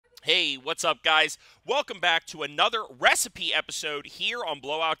Hey, what's up, guys? Welcome back to another recipe episode here on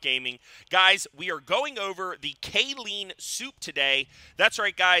Blowout Gaming. Guys, we are going over the Calien Soup today. That's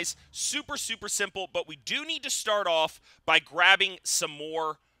right, guys. Super simple, but we do need to start off by grabbing some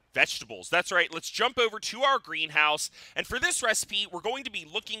more vegetables. That's right. Let's jump over to our greenhouse. And for this recipe, we're going to be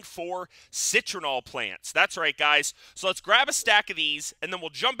looking for citronal plants. That's right, guys. So let's grab a stack of these, and then we'll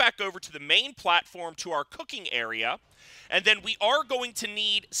jump back over to the main platform to our cooking area. And then we are going to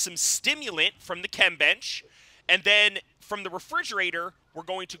need some stimulant from the chem bench. And then from the refrigerator, we're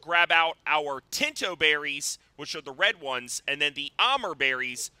going to grab out our Tintoberries, which are the red ones, and then the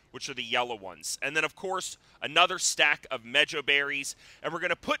Amarberries, which are the yellow ones. And then, of course, another stack of Mejoberries. And we're going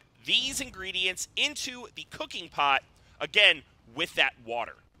to put these ingredients into the cooking pot, again, with that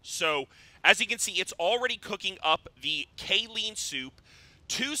water. So, as you can see, it's already cooking up the Calien soup.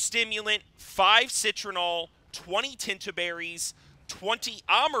 2 stimulant, 5 citronal, 20 Tintoberries, 20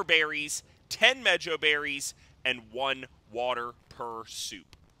 Amarberries, 10 Mejoberries, and 1 water per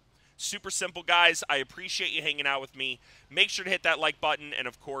soup. Super simple, guys. I appreciate you hanging out with me. Make sure to hit that like button, and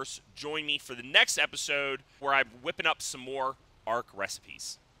of course, join me for the next episode where I'm whipping up some more Ark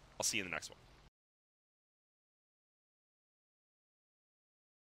recipes. I'll see you in the next one.